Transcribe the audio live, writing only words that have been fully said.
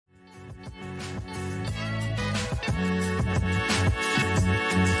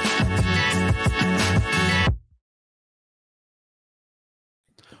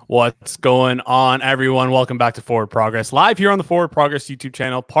What's going on, everyone? Welcome back to Forward Progress, live here on the Forward Progress YouTube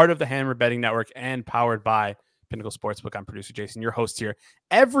channel, part of the Hammer Betting Network and powered by Pinnacle Sportsbook. I'm producer Jason, your host here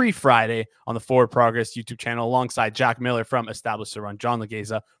every Friday on the Forward Progress YouTube channel, alongside Jack Miller from Established to Run, John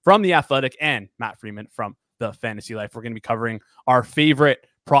Legeza from The Athletic, and Matt Freeman from The Fantasy Life. We're going to be covering our favorite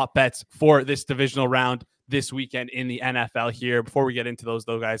prop bets for this divisional round this weekend in the NFL here. Before we get into those,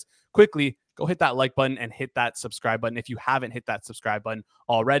 though, guys, quickly go hit that like button and hit that subscribe button. If you haven't hit that subscribe button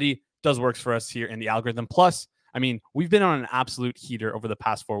already, it does works for us here in the algorithm. Plus, I mean, we've been on an absolute heater over the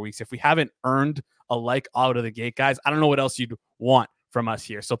past 4 weeks. If we haven't earned a like out of the gate, guys, I don't know what else you'd want from us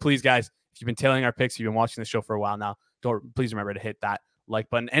here. So please, guys, if you've been tailing our picks, you've been watching the show for a while now, please remember to hit that like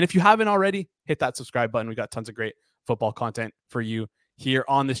button. And if you haven't already, hit that subscribe button. We got tons of great football content for you here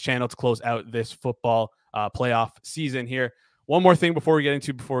on this channel to close out this football playoff season here. One more thing before we get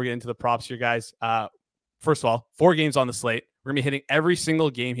into the props here, guys. First of all, 4 games on the slate. We're gonna be hitting every single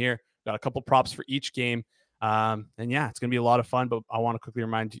game here. Got a couple props for each game. And yeah, it's gonna be a lot of fun. But I want to quickly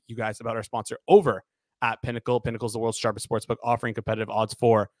remind you guys about our sponsor over at Pinnacle. Pinnacle's the world's sharpest sportsbook, offering competitive odds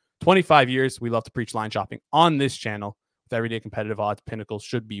for 25 years. We love to preach line shopping on this channel with everyday competitive odds. Pinnacle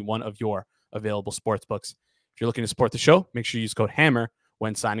should be one of your available sportsbooks. If you're looking to support the show, make sure you use code HAMMER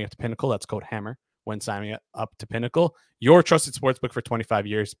when signing up to Pinnacle. That's code HAMMER when signing up to Pinnacle, your trusted sportsbook for 25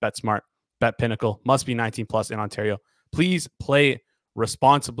 years. Bet smart, bet Pinnacle. Must be 19 plus in Ontario. Please play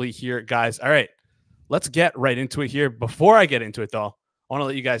responsibly here, guys. All right, let's get right into it here. Before I get into it, though, I want to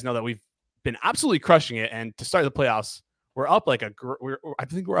let you guys know that we've been absolutely crushing it. And to start the playoffs, we're up like I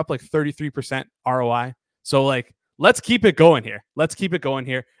think we're up like 33% ROI. So let's keep it going here. And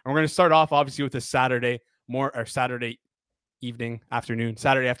we're going to start off obviously with the Saturday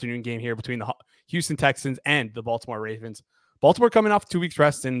afternoon game here between the Houston Texans and the Baltimore Ravens. Baltimore coming off 2 weeks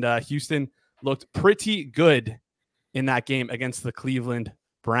rest, and Houston looked pretty good in that game against the Cleveland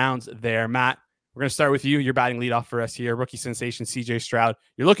Browns there. Matt, we're going to start with you. You're batting leadoff for us here. Rookie sensation CJ Stroud.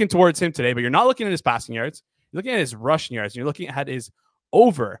 You're looking towards him today, but you're not looking at his passing yards. You're looking at his rushing yards. And you're looking at his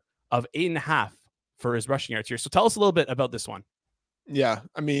over of 8.5 for his rushing yards here. So tell us a little bit about this one. Yeah,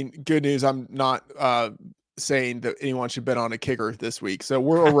 I mean, good news. I'm not saying that anyone should bet on a kicker this week, so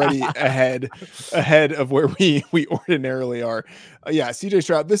we're already ahead of where we ordinarily are. Yeah, CJ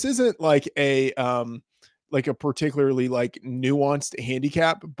Stroud. This isn't like a particularly nuanced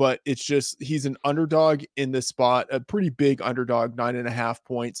handicap, but it's just he's an underdog in this spot, a pretty big underdog, 9.5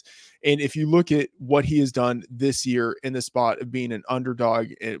 points. And if you look at what he has done this year in the spot of being an underdog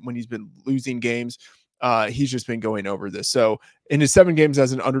when he's been losing games, he's just been going over this. So in his 7 games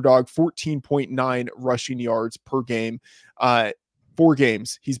as an underdog, 14.9 rushing yards per game. 4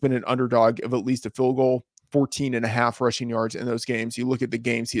 games, he's been an underdog of at least a field goal, 14.5 rushing yards in those games. You look at the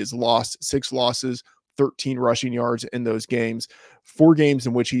games he has lost, 6 losses, 13 rushing yards in those games. 4 games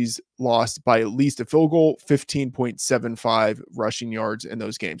in which he's lost by at least a field goal, 15.75 rushing yards in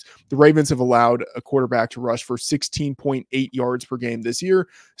those games. The Ravens have allowed a quarterback to rush for 16.8 yards per game this year.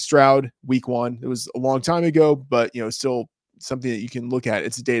 Stroud, week 1, it was a long time ago, but still something that you can look at.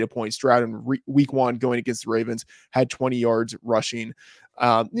 It's a data point. Stroud in week 1 going against the Ravens had 20 yards rushing.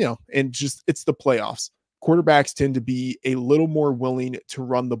 And just it's the playoffs. Quarterbacks tend to be a little more willing to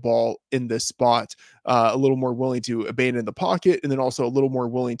run the ball in this spot, a little more willing to abandon the pocket, and then also a little more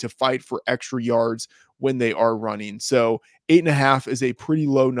willing to fight for extra yards when they are running. So 8.5 is a pretty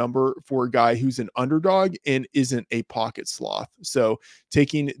low number for a guy who's an underdog and isn't a pocket sloth. So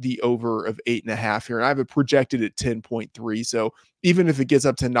taking the over of 8.5 here, and I have it projected at 10.3. So even if it gets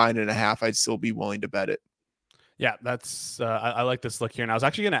up to 9.5, I'd still be willing to bet it. Yeah, that's I like this look here. And I was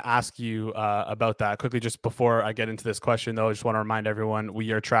actually going to ask you about that quickly just before I get into this question, though. I just want to remind everyone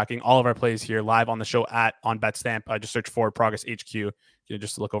we are tracking all of our plays here live on the show on BetStamp. Just search Forward Progress HQ. You can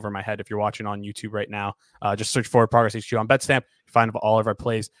just look over my head if you're watching on YouTube right now. Just search Forward Progress HQ on BetStamp. You find all of our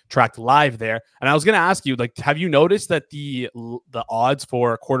plays tracked live there. And I was going to ask you, have you noticed that the odds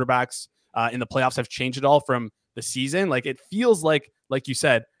for quarterbacks in the playoffs have changed at all from the season? It feels like you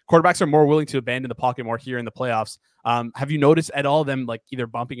said, quarterbacks are more willing to abandon the pocket more here in the playoffs. Have you noticed at all them either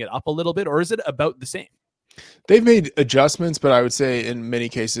bumping it up a little bit, or is it about the same? They've made adjustments, but I would say in many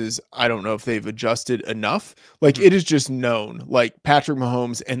cases, I don't know if they've adjusted enough. It is just known, Patrick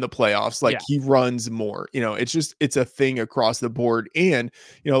Mahomes in the playoffs, he runs more, it's a thing across the board. And,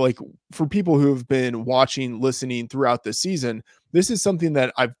 for people who have been watching, listening throughout the season, this is something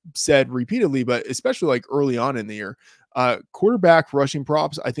that I've said repeatedly, but especially early on in the year, quarterback rushing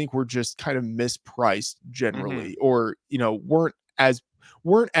props, I think were just kind of mispriced generally, or,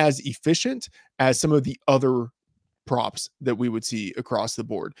 weren't as efficient as some of the other props that we would see across the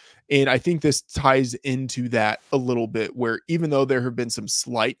board. And I think this ties into that a little bit, where even though there have been some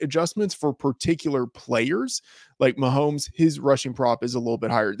slight adjustments for particular players, like Mahomes, his rushing prop is a little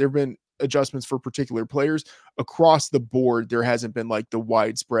bit higher. There have been adjustments for particular players across the board. There hasn't been like the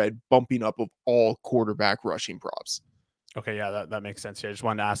widespread bumping up of all quarterback rushing props. Okay, yeah, that makes sense here. I just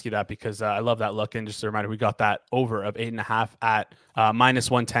wanted to ask you that because I love that look. And just a reminder, we got that over of 8.5 at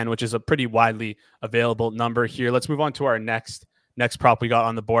 -110, which is a pretty widely available number here. Let's move on to our next prop we got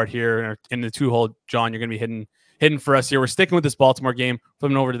on the board here in the 2-hole. John, you're going to be hidden for us here. We're sticking with this Baltimore game,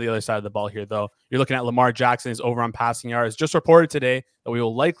 flipping over to the other side of the ball here, though. You're looking at Lamar Jackson is over on passing yards. Just reported today that we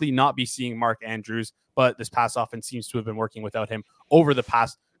will likely not be seeing Mark Andrews, but this pass offense seems to have been working without him over the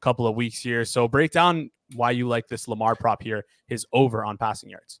past couple of weeks here. So break down why you like this Lamar prop here, his over on passing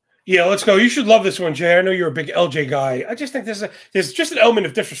yards. Yeah, let's go. You should love this one, Jay. I know you're a big LJ guy. I just think there's just an element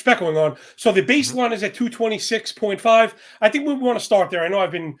of disrespect going on. So the baseline is at 226.5. I think we want to start there. I know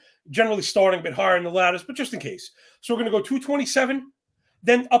I've been generally starting a bit higher in the ladders, but just in case. So we're going to go 227,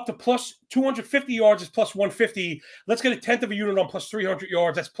 then up to plus 250 yards is plus 150. Let's get a tenth of a unit on plus 300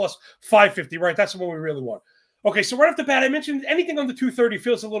 yards. That's plus 550, right? That's the one we really want. Okay, so right off the bat, I mentioned anything under 230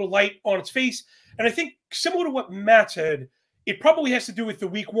 feels a little light on its face. And I think similar to what Matt said, it probably has to do with the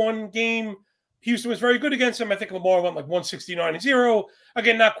week 1 game. Houston was very good against them. I think Lamar went like 169-0.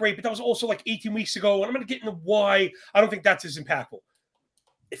 Again, not great, but that was also like 18 weeks ago. And I'm going to get into why I don't think that's as impactful.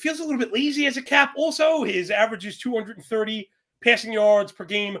 It feels a little bit lazy as a cap also. His average is 230 passing yards per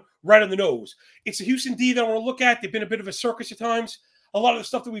game, right on the nose. It's a Houston D that I want to look at. They've been a bit of a circus at times. A lot of the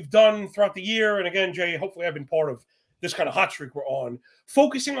stuff that we've done throughout the year, and again, Jay, hopefully I've been part of this kind of hot streak we're on,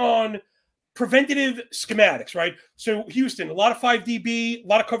 focusing on preventative schematics, right? So Houston, a lot of 5 DB, a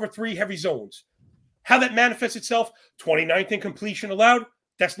lot of cover 3 heavy zones. How that manifests itself, 29th in completion allowed,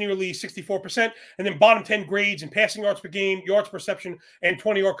 that's nearly 64%. And then bottom 10 grades in passing yards per game, yards per reception, and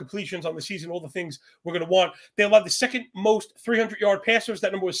 20-yard completions on the season, all the things we're going to want. They allowed the second most 300-yard passers.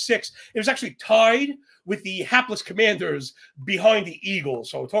 That number was 6. It was actually tied with the hapless Commanders behind the Eagles.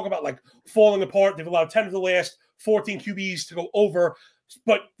 So talk about like falling apart. They've allowed 10 of the last 14 QBs to go over.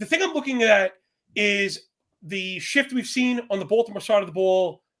 But the thing I'm looking at is the shift we've seen on the Baltimore side of the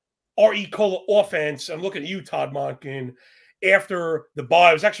ball, R.E. Cola offense. I'm looking at you, Todd Monken. After the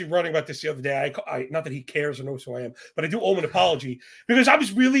bye, I was actually writing about this the other day. I not that he cares or knows who I am, but I do owe him an apology because I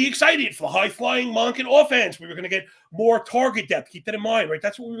was really excited for the high-flying Monken offense. We were going to get more target depth. Keep that in mind, right?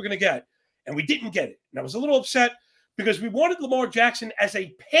 That's what we were going to get, and we didn't get it. And I was a little upset because we wanted Lamar Jackson as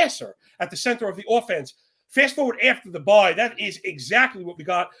a passer at the center of the offense. Fast forward after the bye, that is exactly what we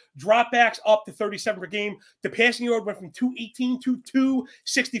got. Dropbacks up to 37 per game. The passing yard went from 218 to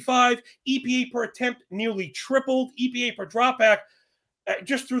 265. EPA per attempt nearly tripled. EPA per dropback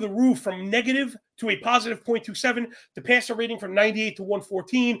just through the roof from negative to a positive 0.27. The passer rating from 98 to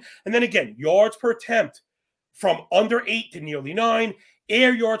 114. And then again, yards per attempt from under 8 to nearly 9.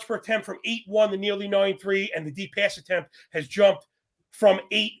 Air yards per attempt from 8.1 to nearly 9.3. And the deep pass attempt has jumped from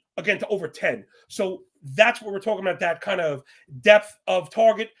 8 again to over 10. So that's what we're talking about, that kind of depth of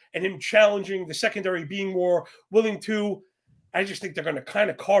target and him challenging the secondary, being more willing to. I just think they're going to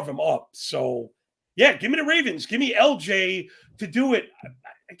kind of carve him up. So, yeah, give me the Ravens. Give me LJ to do it.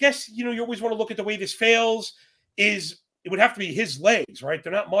 I guess, you always want to look at the way this fails it would have to be his legs, right?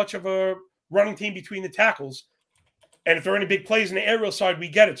 They're not much of a running team between the tackles. And if there are any big plays in the aerial side, we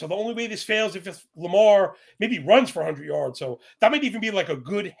get it. So the only way this fails if Lamar maybe runs for 100 yards. So that might even be like a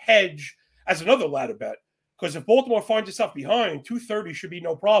good hedge as another ladder bet. Because if Baltimore finds itself behind, 230 should be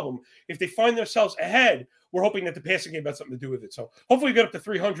no problem. If they find themselves ahead, we're hoping that the passing game has something to do with it. So hopefully we get up to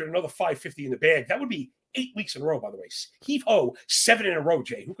 300, another 550 in the bag. That would be 8 weeks in a row, by the way. Heave-ho, 7 in a row,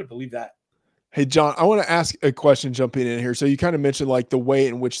 Jay. Who could believe that? Hey, John, I want to ask a question jumping in here. So you kind of mentioned like the way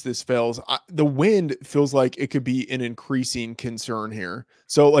in which this fails. The wind feels like it could be an increasing concern here.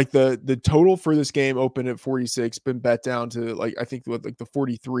 So like the total for this game opened at 46, been bet down to like, I think like the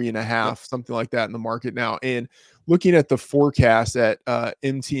 43.5, yep, something like that in the market now. And looking at the forecast at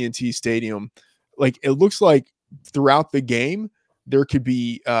MT&T Stadium, like it looks like throughout the game, there could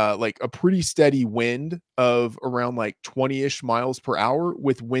be like a pretty steady wind of around like 20-ish miles per hour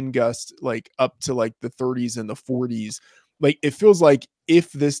with wind gusts like up to like the 30s and the 40s. Like it feels like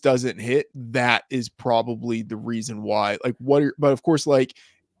if this doesn't hit, that is probably the reason why. Like but of course, like,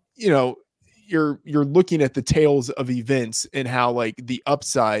 you're looking at the tails of events and how like the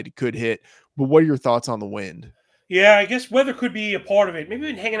upside could hit. But what are your thoughts on the wind? Yeah, I guess weather could be a part of it. Maybe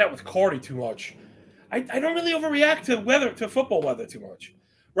we've been hanging out with Cardi too much. I don't really overreact to football weather too much,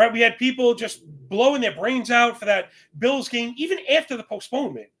 right? We had people just blowing their brains out for that Bills game, even after the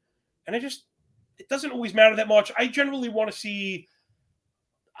postponement. And it doesn't always matter that much. I generally want to see,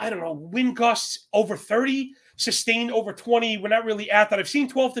 I don't know, wind gusts over 30, sustained over 20. We're not really at that. I've seen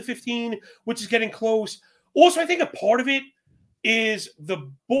 12 to 15, which is getting close. Also, I think a part of it is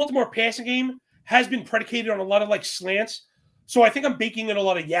the Baltimore passing game has been predicated on a lot of like slants. So I think I'm baking in a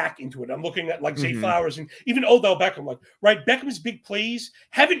lot of yak into it. I'm looking at like Zay Flowers and even Odell Beckham. Like, right, Beckham's big plays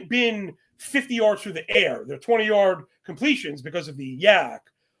haven't been 50 yards through the air. They're 20-yard completions because of the yak.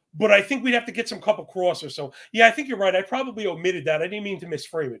 But I think we'd have to get some couple crossers. So, yeah, I think you're right. I probably omitted that. I didn't mean to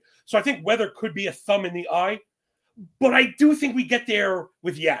misframe it. So I think weather could be a thumb in the eye. But I do think we get there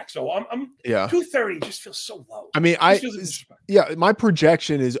with yak. So I'm 230 just feels so low. I mean, my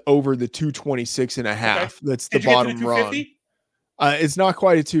projection is over the 226 and a half. Okay. That's the bottom run. It's not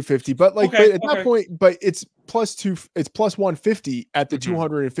quite a 250, but like but at that point, but it's plus 150 at the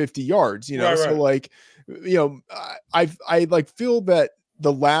 250 yards, you know. Right. So like, you know, I like feel that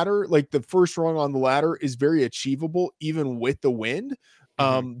the ladder, like the first rung on the ladder, is very achievable even with the wind.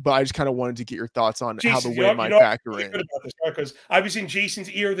 But I just kind of wanted to get your thoughts on how the wind might factor in. Good about this, right? Because I was in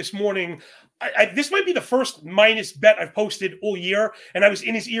Jason's ear this morning. This might be the first minus bet I've posted all year, and I was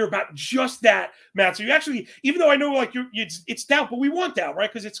in his ear about just that, Matt. So you actually, even though I know like it's doubt, but we want doubt, right?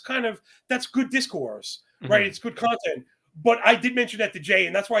 Because it's kind of, that's good discourse, right? It's good content. But I did mention that to Jay,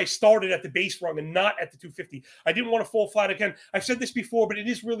 and that's why I started at the base rung and not at the 250. I didn't want to fall flat again. I've said this before, but it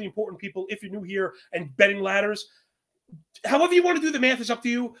is really important, people, if you're new here and betting ladders, however you want to do the math is up to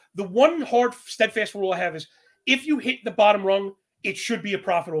you. The one hard, steadfast rule I have is if you hit the bottom rung, it should be a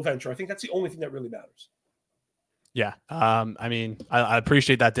profitable venture. I think that's the only thing that really matters. Yeah. I mean, I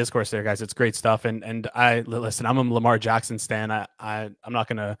appreciate that discourse there, guys. It's great stuff. And listen, I'm a Lamar Jackson stan. I'm not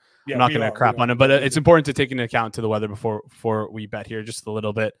gonna crap on him, but it's important to take into account to the weather before we bet here just a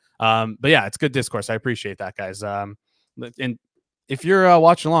little bit. But yeah, it's good discourse. I appreciate that, guys. And if you're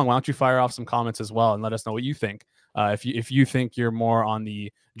watching along, why don't you fire off some comments as well and let us know what you think. If you think you're more on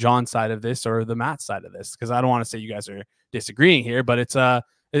the John side of this or the Matt side of this, because I don't want to say you guys are disagreeing here, but it's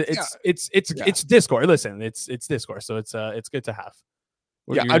discourse. Listen, it's discourse, so it's good to have.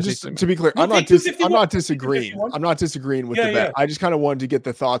 I just, to be clear, I'm not disagreeing. I'm not disagreeing with the bet. I just kind of wanted to get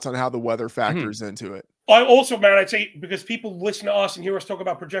the thoughts on how the weather factors into it. I also, Matt, I'd say, because people listen to us and hear us talk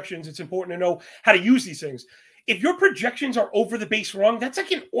about projections, it's important to know how to use these things. If your projections are over the base rung, that's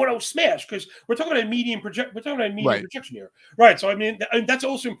like an auto smash, because we're talking about a median projection here, right? So I mean, that's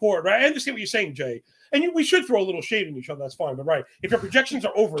also important, right? I understand what you're saying, Jay, and we should throw a little shade in each other. That's fine, but right, if your projections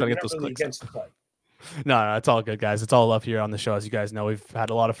are over, you're not really against the play. No, it's all good, guys. It's all love here on the show. As you guys know, we've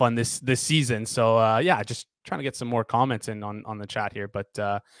had a lot of fun this season. So yeah, just trying to get some more comments in on the chat here. But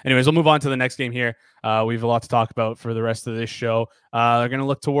anyways, we'll move on to the next game here. We have a lot to talk about for the rest of this show. They're going to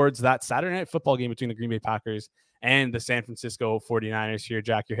look towards that Saturday night football game between the Green Bay Packers and the San Francisco 49ers here.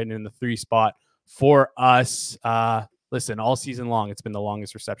 Jack, you're hitting in the 3 spot for us. Listen, all season long, it's been the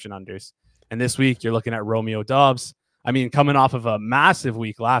longest reception unders. And this week, you're looking at Romeo Doubs. I mean, coming off of a massive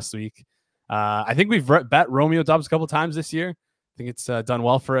week last week. I think we've bet Romeo Doubs a couple times this year. I think it's done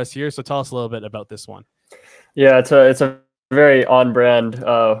well for us here. So tell us a little bit about this one. Yeah, it's a very on-brand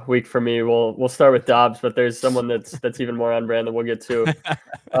week for me. We'll start with Doubs, but there's someone that's even more on-brand that we'll get to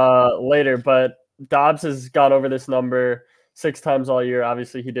later. But Doubs has gone over this number 6 times all year.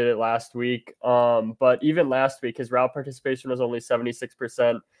 Obviously, he did it last week. But even last week, his route participation was only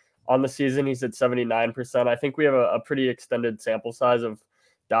 76%. On the season, he's at 79%. I think we have a pretty extended sample size of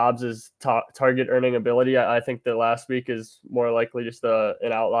Dobbs' target earning ability. I think that last week is more likely just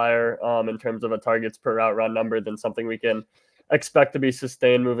an outlier in terms of a targets per route run number than something we can expect to be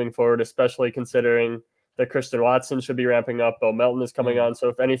sustained moving forward, especially considering that Christian Watson should be ramping up. Bo Melton is coming on. So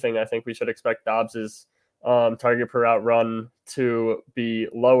if anything, I think we should expect Dobbs' target per route run to be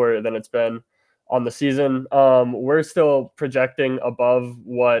lower than it's been on the season. We're still projecting above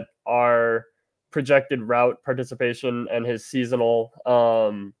what our projected route participation and his seasonal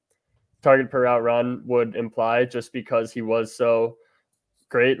target per route run would imply, just because he was so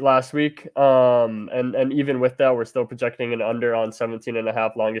great last week. And even with that, we're still projecting an under on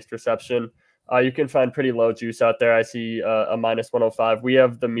 17.5 longest reception. You can find pretty low juice out there. I see a minus 105. We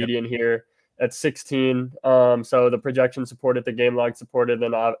have the median here at 16. So the projection supported, the game log supported,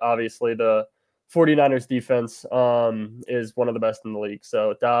 and obviously the 49ers defense is one of the best in the league.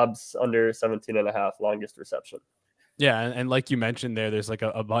 So Dobbs under 17.5 longest reception. Yeah, and like you mentioned there's like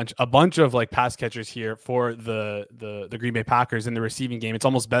a bunch of like pass catchers here for the Green Bay Packers in the receiving game. It's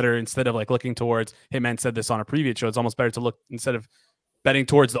almost better, instead of like looking towards, hey man said this on a previous show, it's almost better to look, instead of betting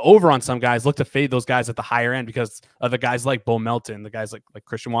towards the over on some guys, look to fade those guys at the higher end because of the guys like Bo Melton, the guys like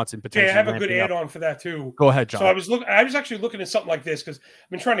Christian Watson potentially. Yeah, I have a good add-on for that too. Go ahead, John. So I was actually looking at something like this because I've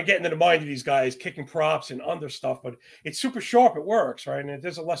been trying to get into the mind of these guys kicking props and under stuff, but it's super sharp. It works, right? And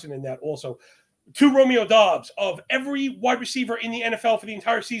there's a lesson in that also. 2 Romeo Doubs, of every wide receiver in the NFL for the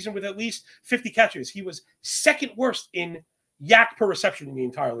entire season with at least 50 catches, he was second worst in yak per reception in the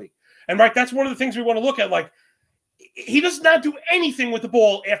entire league. And right, that's one of the things we want to look at. Like, he does not do anything with the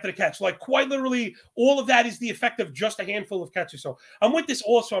ball after the catch. Like, quite literally, all of that is the effect of just a handful of catches. So I'm with this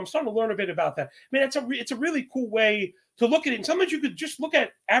also. I'm starting to learn a bit about that. I mean, it's a really cool way to look at it. And sometimes you could just look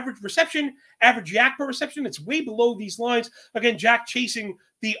at average reception, average yak per reception. It's way below these lines. Again, Jack chasing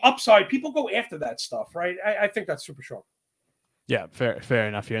the upside. People go after that stuff, right? I think that's super sharp. Yeah, fair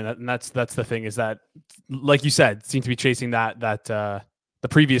enough here. And that's the thing is that, like you said, seem to be chasing that the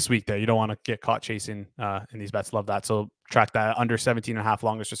previous week there. You don't want to get caught chasing in these bets. Love that. So track that under 17.5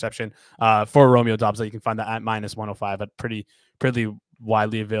 longest reception for Romeo Doubs. That you can find that at -105 at pretty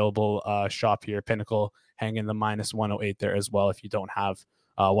widely available shop here. Pinnacle hanging the -108 there as well. If you don't have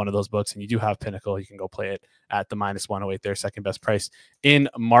one of those books and you do have Pinnacle, you can go play it at the -108 there, second best price in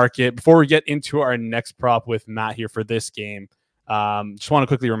market. Before we get into our next prop with Matt here for this game, just want to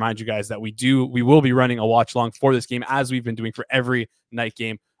quickly remind you guys that we will be running a watch long for this game, as we've been doing for every night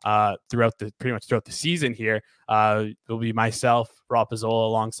game pretty much throughout the season here. It'll be myself, Rob Pizzola,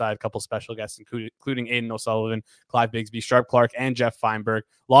 alongside a couple special guests, including Aiden O'Sullivan, Clive Bigsby, Sharp Clark, and Jeff Feinberg.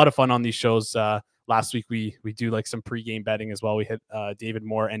 A lot of fun on these shows. Last week we do like some pregame betting as well. We hit David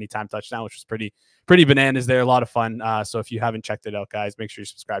Moore anytime touchdown, which was pretty bananas there. A lot of fun. So if you haven't checked it out, guys, make sure you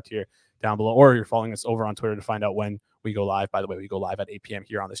subscribe here down below, or you're following us over on Twitter to find out when we go live. By the way, we go live at 8 p.m.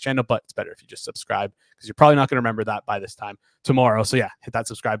 here on this channel, but it's better if you just subscribe because you're probably not going to remember that by this time tomorrow. So yeah, hit that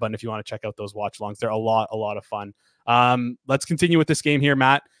subscribe button if you want to check out those watch longs. They're a lot of fun. Let's continue with this game here,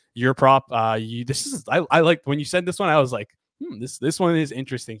 Matt. Your prop. I like when you said this one. I was like, this one is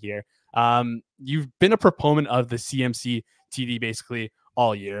interesting here. You've been a proponent of the CMC TD basically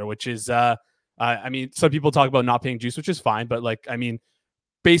all year, which is I mean, some people talk about not paying juice, which is fine, but like, I mean,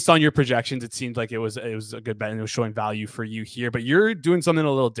 based on your projections, it seems like it was a good bet and it was showing value for you here, but you're doing something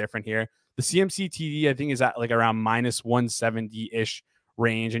a little different here. The CMC TD, I think, is at like around -170-ish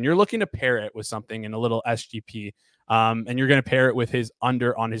range, and you're looking to pair it with something in a little SGP, and you're going to pair it with his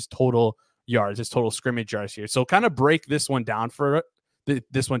under on his total yards, his total scrimmage yards here. So kind of break this one down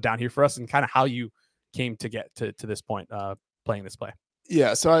here for us, and kind of how you came to get to this point playing this play.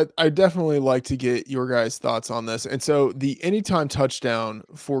 Yeah, so I definitely like to get your guys' thoughts on this. And so the anytime touchdown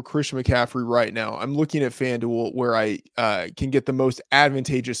for Christian McCaffrey right now, I'm looking at FanDuel where I can get the most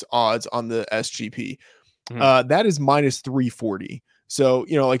advantageous odds on the SGP. That is -340. So,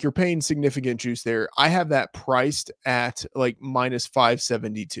 like you're paying significant juice there. I have that priced at like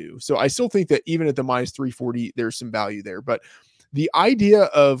 -572. So I still think that even at the -340, there's some value there. But the idea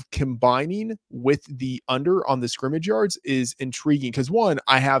of combining with the under on the scrimmage yards is intriguing because, one,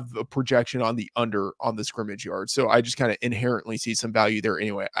 I have a projection on the under on the scrimmage yards. So I just kind of inherently see some value there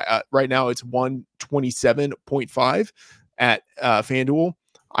anyway. Right now it's 127.5 at FanDuel.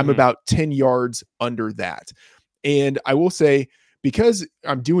 I'm about 10 yards under that. And I will say, because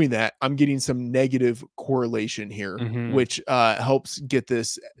I'm doing that, I'm getting some negative correlation here, which helps get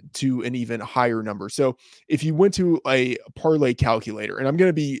this to an even higher number. So if you went to a parlay calculator, and I'm going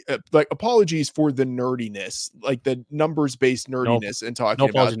to be like, apologies for the nerdiness, like the numbers-based nerdiness and talking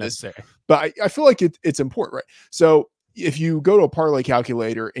about this, but I feel like it's important, right? So if you go to a parlay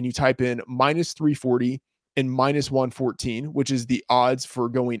calculator and you type in -340 and -114, which is the odds for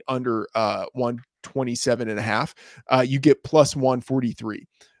going under 127.5, you get +143.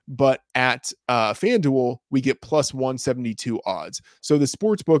 But at FanDuel, we get +172 odds. So the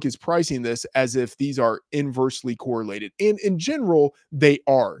sports book is pricing this as if these are inversely correlated. And in general, they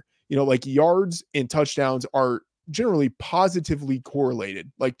are. Like yards and touchdowns are generally positively correlated,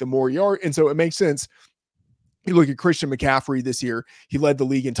 like the more yard. And so it makes sense. You look at Christian McCaffrey this year, he led the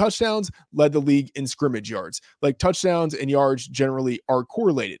league in touchdowns, led the league in scrimmage yards. Like touchdowns and yards generally are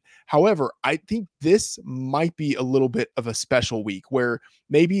correlated. However, I think this might be a little bit of a special week where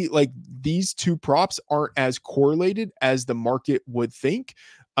maybe like these two props aren't as correlated as the market would think.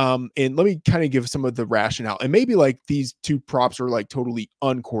 And let me kind of give some of the rationale. And maybe like these two props are like totally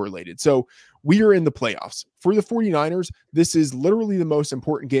uncorrelated. So we are in the playoffs. For the 49ers, this is literally the most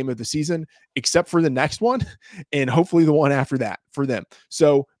important game of the season, except for the next one, and hopefully the one after that for them.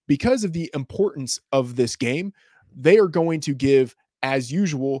 So because of the importance of this game, they are going to give, as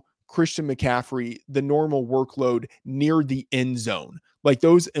usual, Christian McCaffrey the normal workload near the end zone. like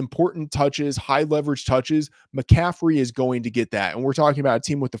those important touches, high leverage touches, McCaffrey is going to get that. And we're talking about a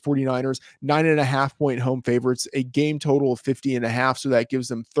team with the 49ers, 9.5-point home favorites, a game total of 50.5. So that gives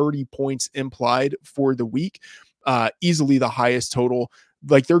them 30 points implied for the week. Easily the highest total.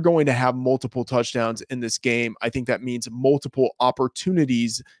 Like they're going to have multiple touchdowns in this game. I think that means multiple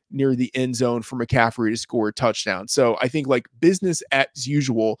opportunities near the end zone for McCaffrey to score a touchdown. So I think like business as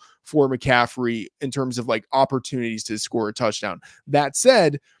usual for McCaffrey in terms of like opportunities to score a touchdown. That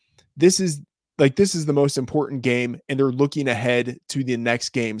said, this is the most important game, and they're looking ahead to the next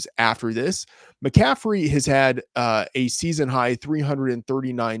games after this. McCaffrey has had a season high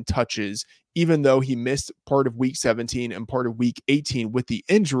 339 touches, even though he missed part of week 17 and part of week 18 with the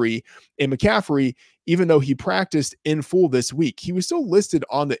injury. And McCaffrey, even though he practiced in full this week, he was still listed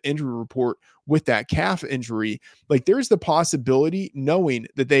on the injury report with that calf injury. Like there's the possibility, knowing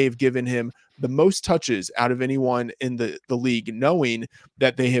that they have given him the most touches out of anyone in the league, knowing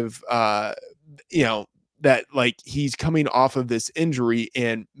that they have, that like he's coming off of this injury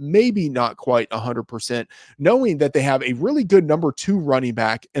and maybe not quite 100%, knowing that they have a really good number 2 running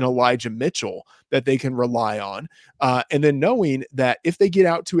back in Elijah Mitchell that they can rely on. And then knowing that if they get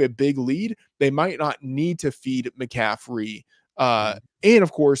out to a big lead, they might not need to feed McCaffrey. And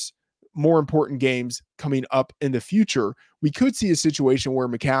of course, more important games coming up in the future, we could see a situation where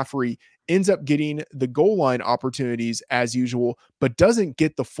McCaffrey ends up getting the goal line opportunities as usual, but doesn't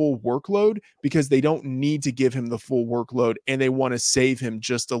get the full workload because they don't need to give him the full workload and they want to save him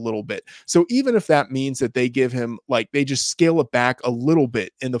just a little bit. So even if that means that they give him, like, they just scale it back a little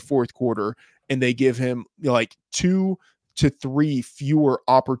bit in the fourth quarter and they give him like 2 to 3 fewer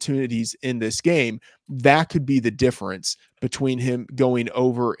opportunities in this game, that could be the difference between him going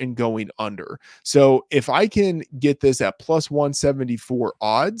over and going under. So if I can get this at plus 174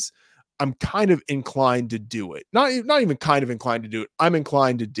 odds, I'm kind of inclined to do it. Not even kind of inclined to do it. I'm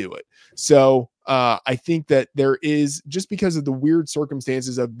inclined to do it. So I think that there is, just because of the weird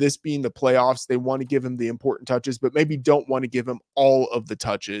circumstances of this being the playoffs, they want to give him the important touches, but maybe don't want to give him all of the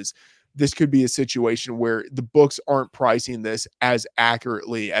touches. This could be a situation where the books aren't pricing this as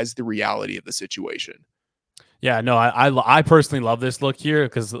accurately as the reality of the situation. Yeah, no, I personally love this look here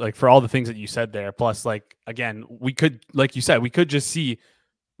because, like, for all the things that you said there, plus, like, again, we could, like you said, we could just see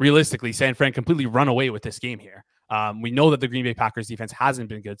realistically San Fran completely run away with this game here. We know that the Green Bay Packers defense hasn't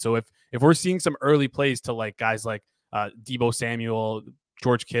been good. So if we're seeing some early plays to like guys like Deebo Samuel,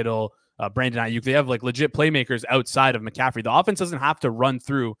 George Kittle, Brandon Ayuk, they have like legit playmakers outside of McCaffrey. The offense doesn't have to run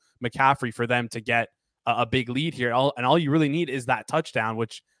through McCaffrey for them to get a big lead here. And all you really need is that touchdown,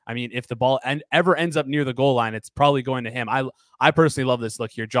 which, I mean, if the ball ever ends up near the goal line, it's probably going to him. I personally love this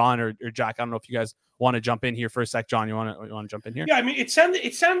look here. John or Jack, I don't know if you guys want to jump in here for a sec. John, you want to jump in here? Yeah, I mean, it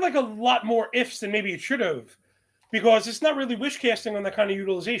sounded like a lot more ifs than maybe it should have, because it's not really wish casting on that kind of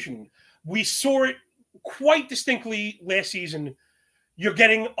utilization. We saw it quite distinctly last season. You're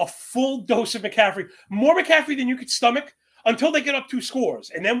getting a full dose of McCaffrey, more McCaffrey than you could stomach, until they get up 2 scores.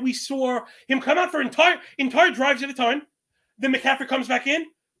 And then we saw him come out for entire drives at a time. Then McCaffrey comes back in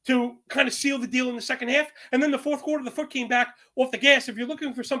to kind of seal the deal in the second half. And then the fourth quarter, the foot came back off the gas. If you're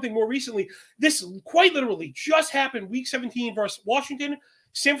looking for something more recently, this quite literally just happened week 17 versus Washington.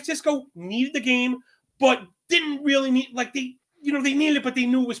 San Francisco needed the game, but didn't really need, like, they needed it, but they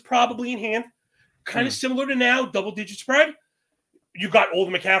knew it was probably in hand. Kind of similar to now, double-digit spread. You got all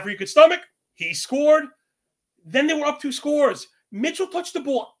the McCaffrey you could stomach. He scored. Then they were up 2 scores. Mitchell touched the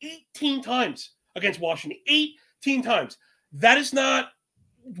ball 18 times against Washington. 18 times. That is not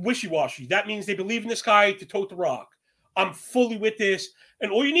wishy-washy. That means they believe in this guy to tote the rock. I'm fully with this.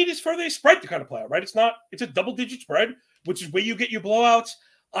 And all you need is for the spread to kind of play out, right? It's a double-digit spread, which is where you get your blowouts.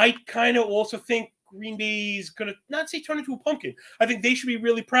 I kind of also think Green Bay's going to not say turn into a pumpkin. I think they should be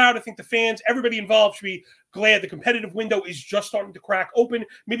really proud. I think the fans, everybody involved, should be glad the competitive window is just starting to crack open.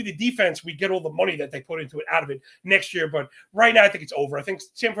 Maybe the defense, we get all the money that they put into it out of it next year. But right now, I think it's over. I think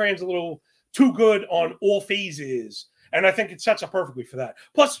San Fran's a little too good on all phases. And I think it sets up perfectly for that.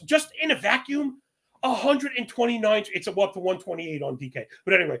 Plus, just in a vacuum, 129, it's up to 128 on DK.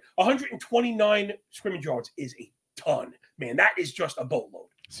 But anyway, 129 scrimmage yards is a ton. Man, that is just a boatload.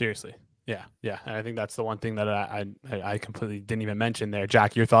 Seriously. Yeah. And I think that's the one thing that I completely didn't even mention there.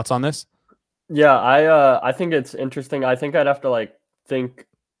 Jack, your thoughts on this? Yeah, I think it's interesting. I think I'd have to like think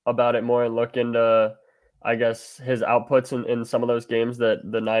about it more and look into, I guess, his outputs in some of those games that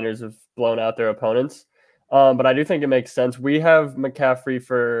the Niners have blown out their opponents. But I do think it makes sense. We have McCaffrey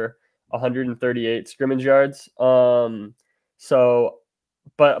for 138 scrimmage yards. So,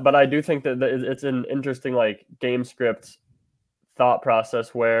 but I do think that it's an interesting like game script thought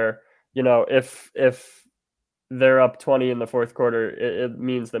process where, you know, if they're up 20 in the fourth quarter, it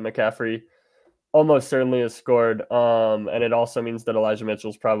means that McCaffrey almost certainly has scored. And it also means that Elijah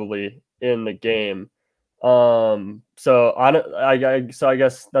Mitchell's probably in the game. So I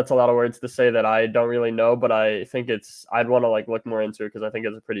guess that's a lot of words to say that I don't really know, but I think I'd want to like look more into it because I think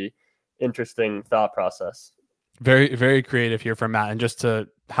it's a pretty interesting thought process. Very, very creative here from Matt. And just to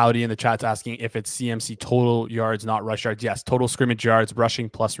Howdy in the chat's asking if it's CMC total yards, not rush yards. Yes, total scrimmage yards, rushing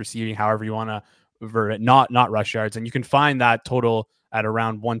plus receiving, however you want to vert it, not rush yards. And you can find that total at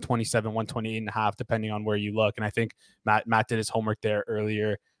around 127, 128.5, depending on where you look. And I think Matt did his homework there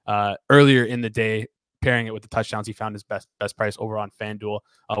earlier in the day, pairing it with the touchdowns. He found his best price over on FanDuel,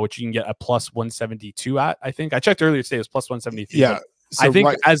 which you can get a plus 172 at. I think I checked earlier today; it was plus 173. Yeah, so I think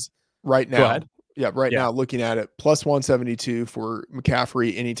right now. Go ahead. Yeah, now looking at it, plus 172 for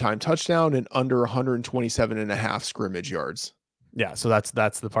McCaffrey anytime touchdown and under 127.5 scrimmage yards. Yeah, so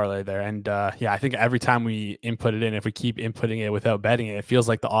that's the parlay there. And I think every time we input it in, if we keep inputting it without betting it, it feels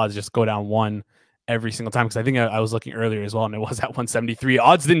like the odds just go down one every single time. Because I think I was looking earlier as well, and it was at 173.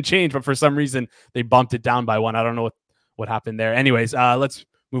 Odds didn't change, but for some reason they bumped it down by one. I don't know what happened there. Anyways, let's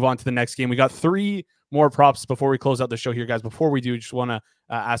move on to the next game. We got 3 more props before we close out the show here, guys. Before we do, just want to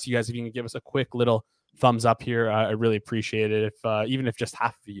ask you guys if you can give us a quick little thumbs up here. I really appreciate it. If even if just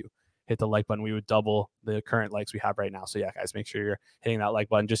half of you hit the like button, we would double the current likes we have right now. So yeah, guys, make sure you're hitting that like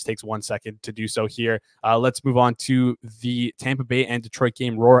button. Just takes 1 second to do so here. Let's move on to the Tampa Bay and Detroit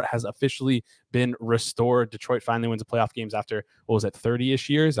game. Roar has officially been restored. Detroit finally wins the playoff games after, 30-ish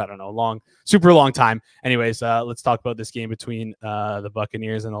years? I don't know, super long time. Anyways, let's talk about this game between the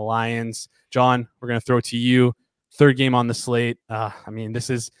Buccaneers and the Lions. John, we're going to throw to you. Third game on the slate. This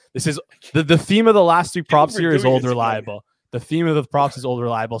is the theme of the last 2 props here is old reliable. The theme of the props is old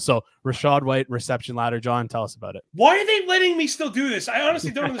reliable. So Rachaad White reception ladder. John, tell us about it. Why are they letting me still do this? I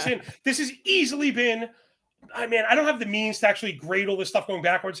honestly don't understand. This has easily been, I don't have the means to actually grade all this stuff going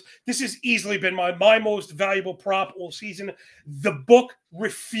backwards. This has easily been my most valuable prop all season. The book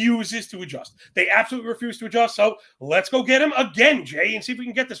refuses to adjust. They absolutely refuse to adjust. So let's go get him again, Jay, and see if we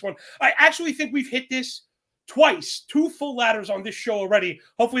can get this one. I actually think we've hit this twice, 2 full ladders on this show already.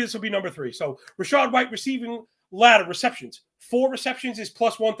 Hopefully this will be number 3. So Rachaad White receiving ladder receptions. 4 receptions is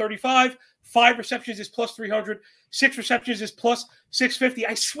plus 135. 5 receptions is plus 300. 6 receptions is plus 650.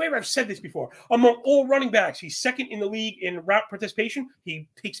 I swear I've said this before. Among all running backs, he's second in the league in route participation. He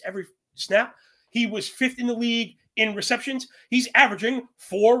takes every snap. He was 5th in the league in receptions. He's averaging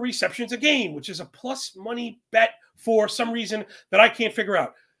 4 receptions a game, which is a plus money bet for some reason that I can't figure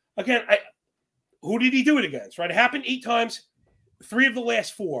out. Again, who did he do it against? Right? It happened 8 times. 3 of the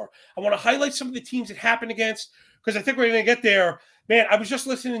last 4. I want to highlight some of the teams it happened against because I think we're going to get there. Man, I was just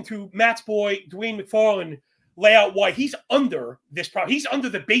listening to Matt's boy, Dwayne McFarland, lay out why he's under this prop. He's under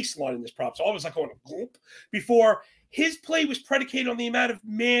the baseline in this prop. So I was like going to group before. His play was predicated on the amount of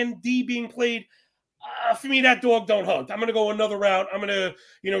man D being played. For me, that dog don't hunt. I'm going to go another route. I'm going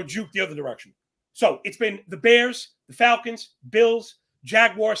to, juke the other direction. So it's been the Bears, the Falcons, Bills,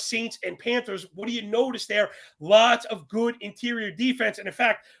 Jaguars, Saints, and Panthers. What do you notice there? Lots of good interior defense. And in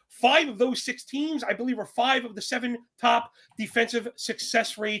fact, 5 of those 6 teams, I believe, are 5 of the 7 top defensive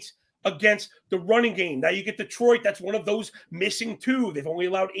success rates against the running game. Now you get Detroit. That's one of those missing 2. They've only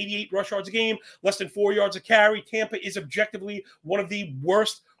allowed 88 rush yards a game, less than 4 yards a carry. Tampa is objectively one of the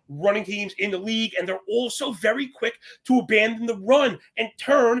worst running teams in the league, and they're also very quick to abandon the run and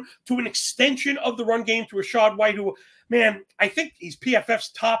turn to an extension of the run game to Rachaad White, who, man, I think he's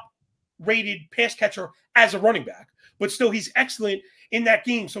PFF's top-rated pass catcher as a running back, but still he's excellent in that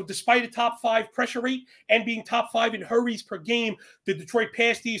game. So despite a top 5 pressure rate and being top 5 in hurries per game, the Detroit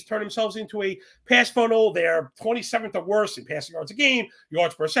pass Ds turn themselves into a pass funnel. They're 27th or worse in passing yards a game,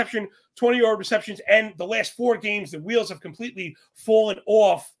 yards per reception, 20-yard receptions, and the last 4 games, the wheels have completely fallen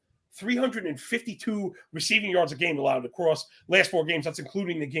off. 352 receiving yards a game allowed across last 4 games. That's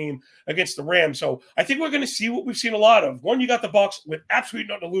including the game against the Rams. So I think we're going to see what we've seen a lot of. One, you got the Bucs with absolutely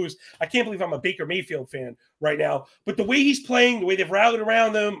nothing to lose. I can't believe I'm a Baker Mayfield fan right now. But the way he's playing, the way they've rallied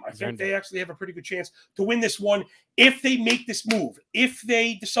around them, I think they actually have a pretty good chance to win this one if they make this move. If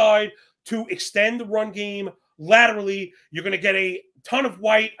they decide to extend the run game laterally, you're going to get a ton of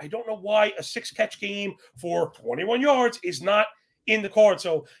White. I don't know why a 6-catch game for 21 yards is not in the card.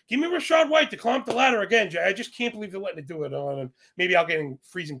 So give me Rachaad White to climb the ladder again, Jay. I just can't believe they're letting it do it. Maybe I'll get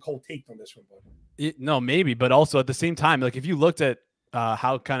freezing cold take on this one. No, maybe. But also at the same time, like if you looked at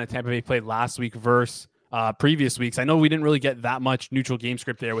how kind of Tampa Bay played last week versus previous weeks, I know we didn't really get that much neutral game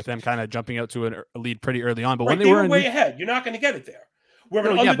script there with them kind of jumping out to a lead pretty early on. But when they were way ahead, you're not going to get it there. We're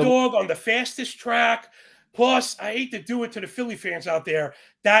an underdog on the fastest track. Plus, I hate to do it to the Philly fans out there.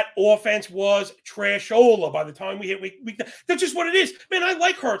 That offense was trashola by the time we hit week. That's just what it is. Man, I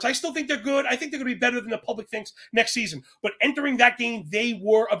like Hurts. I still think they're good. I think they're going to be better than the public thinks next season. But entering that game, they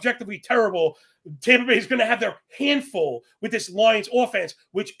were objectively terrible. Tampa Bay is going to have their handful with this Lions offense,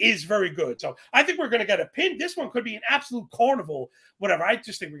 which is very good. So I think we're going to get a pin. This one could be an absolute carnival, whatever. I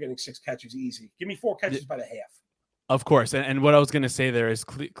just think we're getting 6 catches easy. Give me 4 catches by the half. Of course. And what I was going to say there is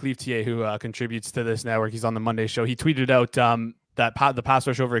Cleve TA, who contributes to this network, he's on the Monday show. He tweeted out that the pass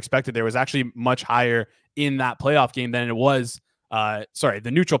rush over expected there was actually much higher in that playoff game than it was. The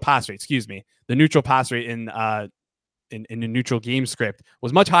neutral pass rate, the neutral pass rate in the neutral game script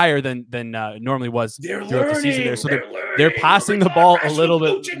was much higher than normally was throughout the season there. So they're passing the ball a little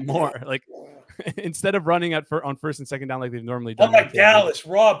bit more. Like, instead of running on first and second down like they've normally done. Like Dallas,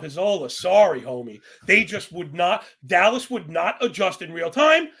 Rob Pizzola, sorry, homie. They just would not. Dallas would not adjust in real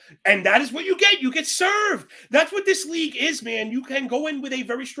time, and that is what you get. You get served. That's what this league is, man. You can go in with a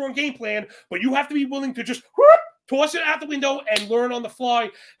very strong game plan, but you have to be willing to just toss it out the window and learn on the fly.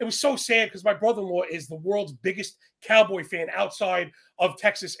 It was so sad because my brother-in-law is the world's biggest Cowboy fan outside of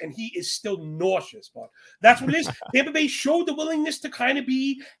Texas, and he is still nauseous. But that's what it is. Tampa Bay showed the willingness to kind of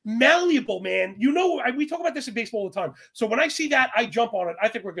be malleable, man. You know, we talk about this in baseball all the time. So when I see that, I jump on it. I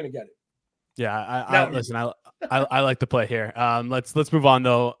think we're going to get it. Yeah, listen, I like the play here. Let's move on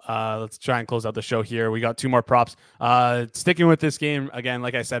though. Let's try and close out the show here. We got 2 more props. Sticking with this game again,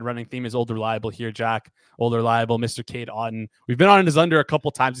 like I said, running theme is old reliable here. Jack, old reliable, Mr. Cade Otton. We've been on his under a couple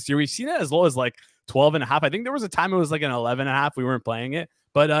times this year. We've seen it as low as like 12.5. I think there was a time it was like an 11.5. We weren't playing it,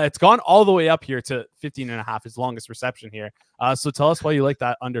 but it's gone all the way up here to 15.5. His longest reception here. So tell us why you like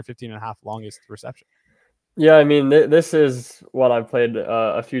that under 15.5 longest reception. Yeah, I mean, this is one I've played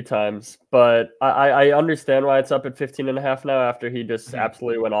a few times, but I understand why it's up at 15.5 now after he just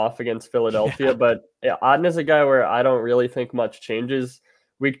absolutely went off against Philadelphia. Yeah. But yeah, Otton is a guy where I don't really think much changes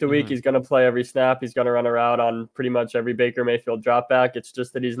week to week. He's going to play every snap. He's going to run around on pretty much every Baker Mayfield drop back. It's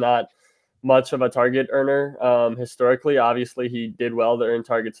just that he's not much of a target earner historically. Obviously, he did well to earn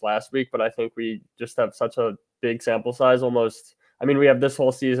targets last week, but I think we just have such a big sample size almost. I mean, we have this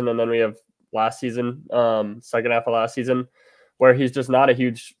whole season and then we have last season, second half of last season, where he's just not a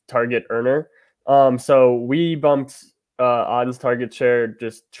huge target earner. So we bumped Otton's target share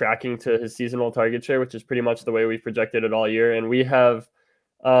just tracking to his seasonal target share, which is pretty much the way we've projected it all year. And we have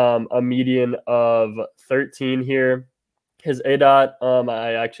a median of 13 here. His ADOT,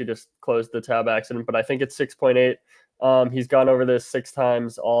 I actually just closed the tab accident, but I think it's 6.8. He's gone over this 6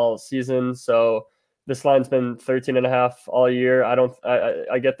 times all season. So this line's been 13.5 all year.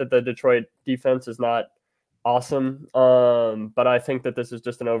 I get that the Detroit defense is not awesome, but I think that this is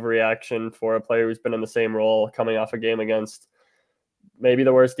just an overreaction for a player who's been in the same role coming off a game against maybe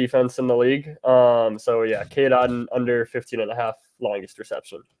the worst defense in the league. So yeah, Cade Otton under 15.5 longest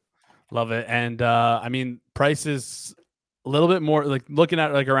reception. Love it. And I mean, price is a little bit more like looking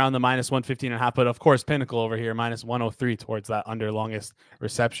at like around the minus 115.5, but of course Pinnacle over here minus 103 towards that under longest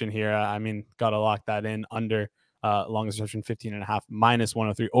reception here. I mean, gotta lock that in under longest reception 15.5 minus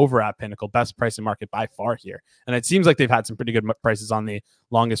 103 over at Pinnacle. Best price in market by far here, and it seems like they've had some pretty good prices on the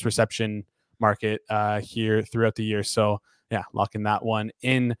longest reception market here throughout the year. So yeah, locking that one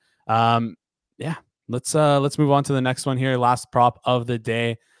in. Yeah, let's move on to the next one here. Last prop of the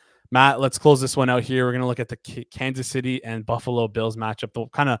day. Matt, let's close this one out here. We're going to look at the Kansas City and Buffalo Bills matchup.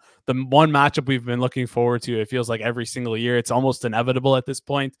 The one matchup we've been looking forward to. It feels like every single year. It's almost inevitable at this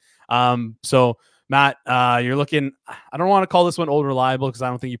point. So Matt, you're looking, I don't want to call this one old reliable because I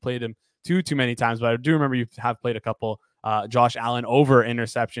don't think you played him too many times, but I do remember you have played a couple Josh Allen over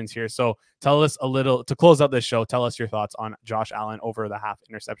interceptions here. So tell us a little, to close out this show, tell us your thoughts on Josh Allen over the half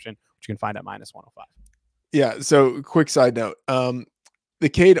interception, which you can find at minus 105. Yeah. So quick side note, the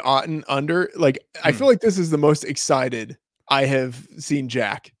Cade Otton under, like, I feel like this is the most excited I have seen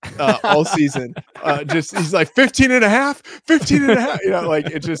Jack all season. Just he's like 15.5, you know, like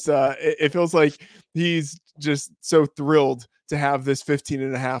it just it feels like he's just so thrilled to have this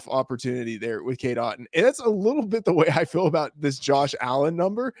 15.5 opportunity there with Cade Otton. And that's a little bit the way I feel about this Josh Allen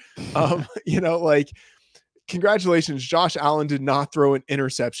number. You know, like, congratulations, Josh Allen did not throw an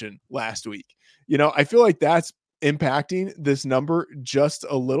interception last week. You know, I feel like that's impacting this number just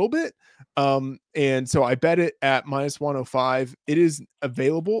a little bit. And so I bet it at minus 105. It is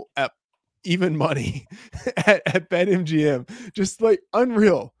available at even money at BetMGM. Just like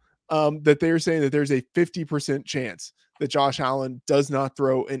unreal that they are saying that there's a 50% chance that Josh Allen does not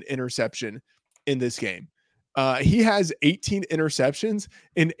throw an interception in this game. He has 18 interceptions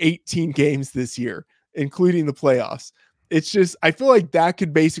in 18 games this year, including the playoffs. It's just, I feel like that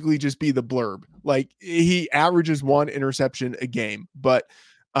could basically just be the blurb Like he averages 1 interception a game, but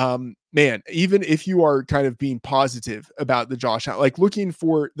man, even if you are kind of being positive about the Josh Allen, like looking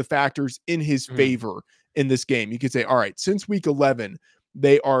for the factors in his favor in this game, you could say, all right, since week 11,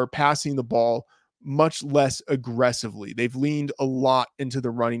 they are passing the ball much less aggressively. They've leaned a lot into the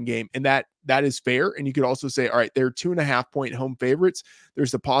running game, and that is fair. And you could also say, all right, they're 2.5-point home favorites.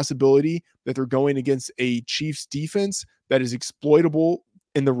 There's the possibility that they're going against a Chiefs defense that is exploitable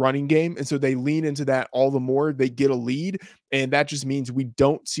in the running game. And so they lean into that all the more. They get a lead. And that just means we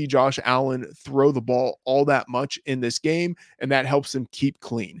don't see Josh Allen throw the ball all that much in this game. And that helps them keep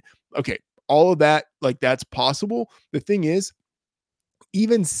clean. Okay. All of that, like that's possible. The thing is,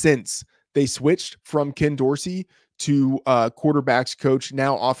 even since they switched from Ken Dorsey to quarterbacks coach,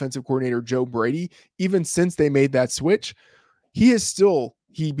 now offensive coordinator Joe Brady, even since they made that switch, he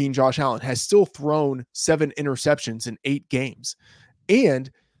being Josh Allen, has still thrown 7 interceptions in 8 games.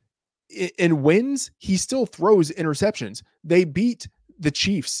 And in wins, he still throws interceptions. They beat the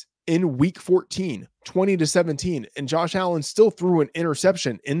Chiefs in week 14, 20-17, and Josh Allen still threw an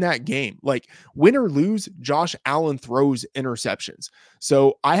interception in that game. Like win or lose, Josh Allen throws interceptions.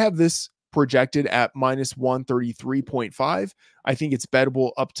 So I have this projected at -133.5. I think it's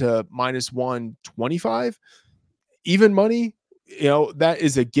bettable up to -125. Even money, that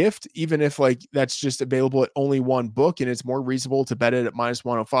is a gift, even if like that's just available at only one book and it's more reasonable to bet it at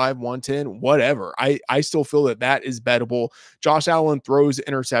 -105, 110, whatever. I still feel that is bettable. Josh Allen throws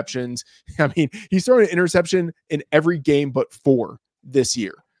interceptions. I mean, he's thrown an interception in every game but 4 this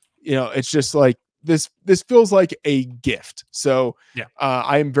year. It's just like this feels like a gift. So yeah,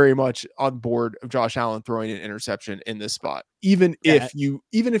 I am very much on board of Josh Allen throwing an interception in this spot. Even if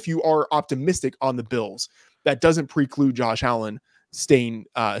you are optimistic on the Bills, that doesn't preclude Josh Allen staying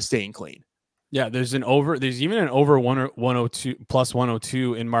clean. Yeah, there's even an over 102 plus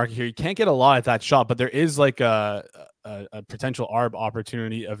 102 in market here. You can't get a lot at that shot, but there is like a potential ARB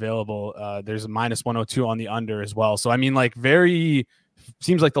opportunity available. There's a -102 on the under as well. So I mean, like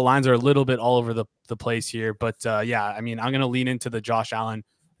seems like the lines are a little bit all over the place here. But yeah, I mean, I'm gonna lean into the Josh Allen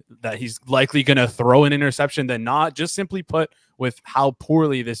that he's likely gonna throw an interception, then not. Just simply put, with how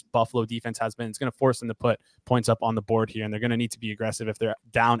poorly this Buffalo defense has been, it's going to force them to put points up on the board here, and they're going to need to be aggressive if they're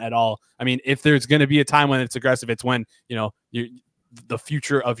down at all. I mean, if there's going to be a time when it's aggressive, it's when the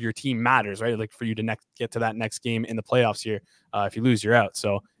future of your team matters, right? Like for you to get to that next game in the playoffs here. If you lose, you're out.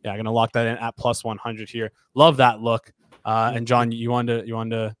 So yeah, I'm going to lock that in at +100 here. Love that look. And John, you wanted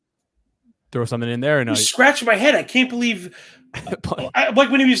to throw something in there? Or no? I'm scratching my head. I can't believe.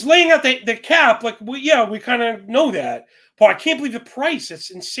 Like when he was laying out the cap, like we kind of know that. But I can't believe the price. It's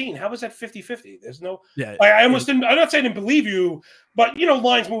insane. How is that 50-50? There's no. Yeah. I almost didn't. I'm not saying I didn't believe you, but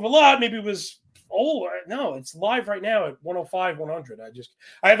lines move a lot. Maybe it was. Oh no, it's live right now at 105, 100.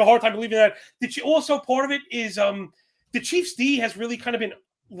 I have a hard time believing that. Also part of it is the Chiefs D has really kind of been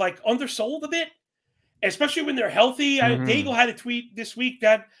like undersold a bit, especially when they're healthy. Daigle had a tweet this week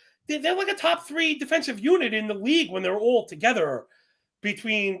that they're like a top 3 defensive unit in the league when they're all together.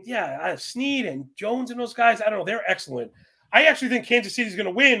 Between Snead and Jones and those guys, I don't know, they're excellent. I actually think Kansas City is going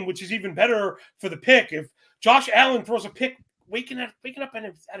to win, which is even better for the pick. If Josh Allen throws a pick, waking up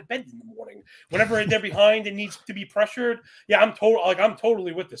out of bed in the morning, whenever they're behind and needs to be pressured, I'm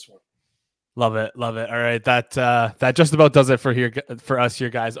totally with this one. Love it. All right, that just about does it for us here,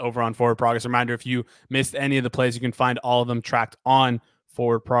 guys, over on Forward Progress. Reminder: if you missed any of the plays, you can find all of them tracked on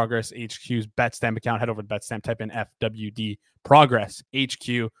Forward Progress HQ's BetStamp account. Head over to BetStamp, type in FWD Progress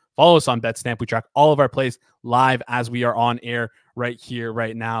HQ. Follow us on BetStamp. We track all of our plays live as we are on air right here,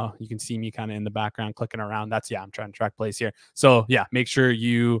 right now. You can see me kind of in the background clicking around. I'm trying to track plays here. So yeah, make sure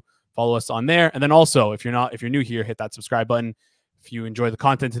you follow us on there. And then also, if you're new here, hit that subscribe button. If you enjoy the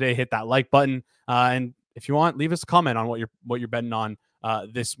content today, hit that like button. And if you want, leave us a comment on what you're betting on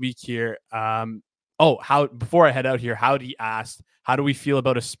this week here. Before I head out here, Howdy asked, how do we feel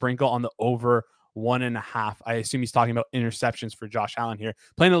about a sprinkle on the over 1.5? I assume he's talking about interceptions for Josh Allen here.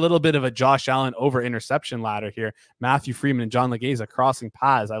 Playing a little bit of a Josh Allen over interception ladder here. Matthew Freeman and John Legeza crossing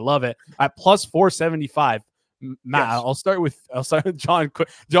paths. I love it. At +475. Matt, yes. I'll start with John.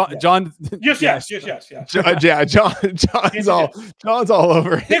 John. Yes. John's all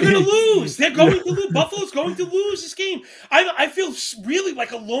over. They're going to lose. They're going to lose. Buffalo's going to lose this game. I feel really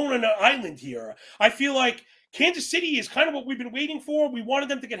like alone on an island here. I feel like Kansas City is kind of what we've been waiting for. We wanted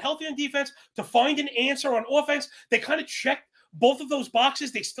them to get healthy on defense, to find an answer on offense. They kind of checked both of those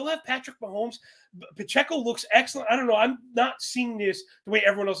boxes. They still have Patrick Mahomes. Pacheco looks excellent. I don't know. I'm not seeing this the way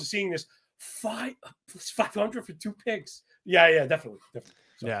everyone else is seeing this. 500 for 2 picks. Yeah, definitely.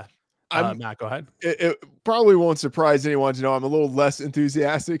 So. Yeah. Matt, go ahead. It probably won't surprise anyone to know I'm a little less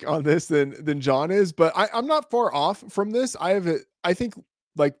enthusiastic on this than John is, but I'm not far off from this. I think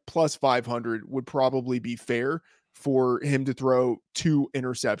like plus 500 would probably be fair for him to throw 2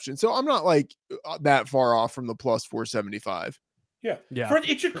 interceptions. So I'm not like that far off from the plus 475. Yeah. Yeah.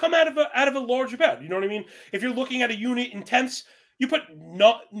 It should come out of a larger bet. You know what I mean? If you're looking at a unit intense, you put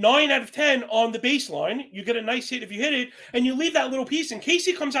 9 out of 10 on the baseline. You get a nice hit if you hit it, and you leave that little piece in case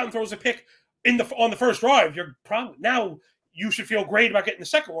he comes out and throws a pick on the first drive. You're probably now you should feel great about getting the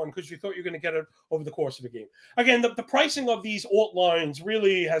second one because you thought you're going to get it over the course of the game. Again, the pricing of these alt lines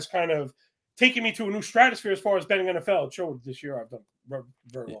really has kind of taken me to a new stratosphere as far as betting NFL. It showed this year I've done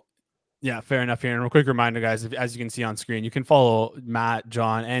very well. Yeah, fair enough here. And a quick reminder, guys, as you can see on screen, you can follow Matt,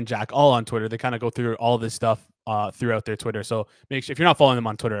 John, and Jack all on Twitter. They kind of go through all this stuff throughout their Twitter. So make sure, if you're not following them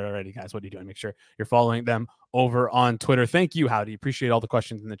on Twitter already, guys, what are you doing? Make sure you're following them over on Twitter. Thank you, Howdy. Appreciate all the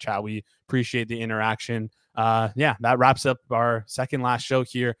questions in the chat. We appreciate the interaction. Yeah, that wraps up our second last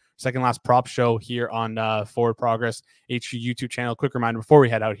prop show here on Forward Progress HQ YouTube channel. Quick reminder before we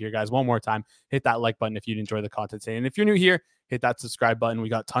head out here, guys, one more time, hit that like button if you'd enjoy the content today. And if you're new here, hit that subscribe button. We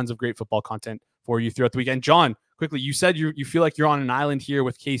got tons of great football content for you throughout the weekend. John, quickly, you said you feel like you're on an island here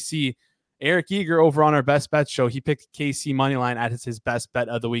with KC. Eric Eager over on our Best Bets show, he picked KC Moneyline as his best bet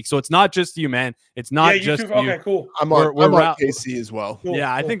of the week. So it's not just you, man. It's not just you. Okay, cool. I'm on KC as well. Cool,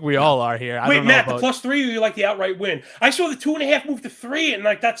 yeah, I think we all are here. Wait, Matt, the plus 3 or you like the outright win? I saw the 2.5 move to 3 and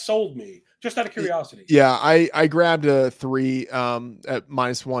like that sold me. Just out of curiosity. Yeah, I grabbed a 3 at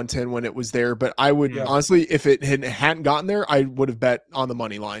minus 110 when it was there, but I would honestly, if it hadn't gotten there, I would have bet on the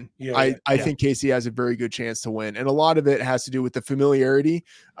money line. I think KC has a very good chance to win, and a lot of it has to do with the familiarity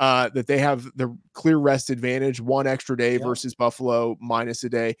that they have, the clear rest advantage, 1 extra day versus Buffalo minus a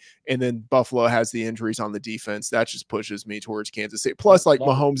day, and then Buffalo has the injuries on the defense. That just pushes me towards Kansas City. Plus, like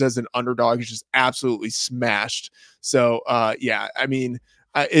Mahomes as an underdog is just absolutely smashed. So yeah, I mean.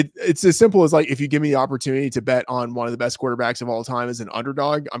 It's as simple as like, if you give me the opportunity to bet on one of the best quarterbacks of all time as an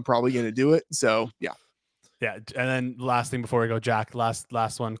underdog, I'm probably going to do it. So yeah. Yeah. And then last thing before we go, Jack, last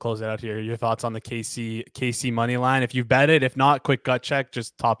one, close it out here. Your thoughts on the KC money line. If you bet it, if not, quick gut check,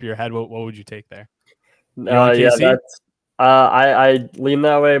 just top of your head. What would you take there? Yeah, that's I lean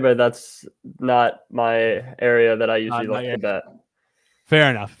that way, but that's not my area that I usually like to bet. Fair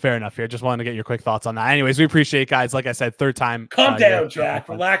enough here. Just wanted to get your quick thoughts on that. Anyways, we appreciate it, guys. Like I said, third time. Calm down, Jack.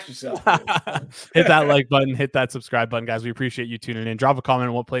 Relax yourself. Hit that like button. Hit that subscribe button, guys. We appreciate you tuning in. Drop a comment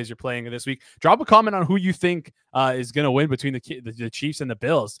on what plays you're playing this week. Drop a comment on who you think is going to win between the Chiefs and the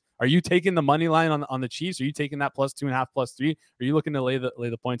Bills. Are you taking the money line on the Chiefs? Are you taking that plus 2.5, plus 3? Are you looking to lay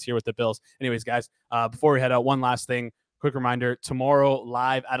the points here with the Bills? Anyways, guys, before we head out, one last thing. Quick reminder, tomorrow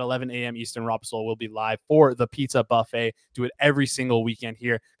live at 11 a.m. Eastern, Rob Soul will be live for the pizza buffet. Do it every single weekend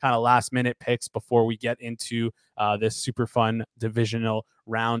here. Kind of last minute picks before we get into this super fun divisional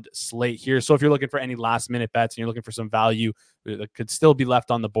round slate here. So if you're looking for any last minute bets and you're looking for some value that could still be left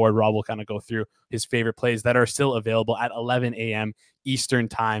on the board, Rob will kind of go through his favorite plays that are still available at 11 a.m. Eastern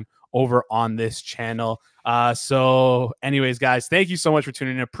time over on this channel. So anyways, guys, thank you so much for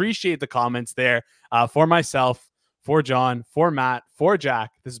tuning in. Appreciate the comments there. For myself, for John, for Matt, for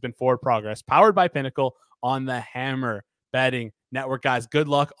Jack, this has been Forward Progress, powered by Pinnacle on the Hammer Betting Network. Guys, good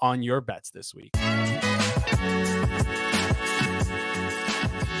luck on your bets this week.